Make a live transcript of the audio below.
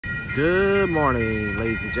Good morning,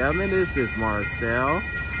 ladies and gentlemen. This is Marcel.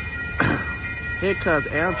 Here comes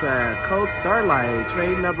Amtrak Coast Starlight,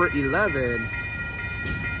 train number 11.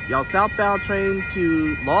 Y'all southbound train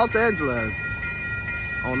to Los Angeles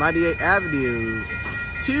on 98th Avenue.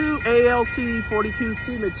 Two ALC 42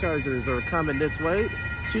 cement chargers are coming this way.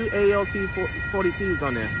 Two ALC 42s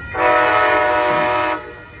on there.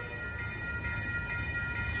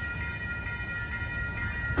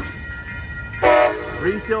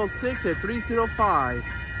 306 and 305.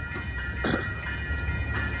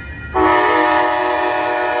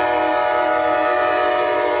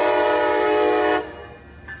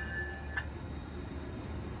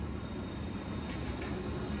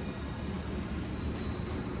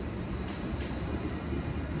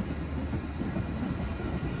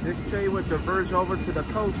 This train would diverge over to the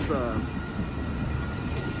coast.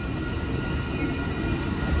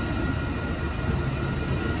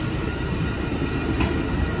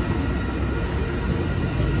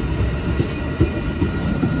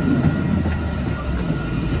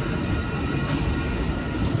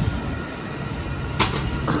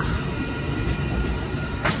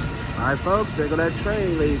 Alright folks, there go that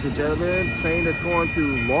train, ladies and gentlemen. Train that's going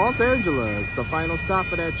to Los Angeles. The final stop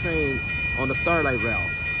for that train on the Starlight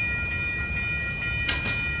route.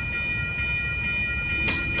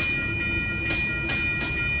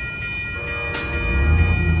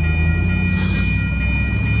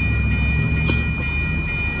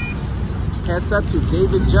 Heads up to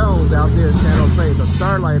David Jones out there in San Jose. The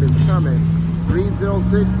Starlight is coming.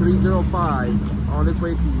 306, 305 on its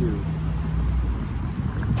way to you.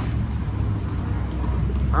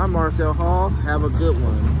 I'm Marcel Hall. Have a good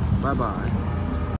one. Bye-bye.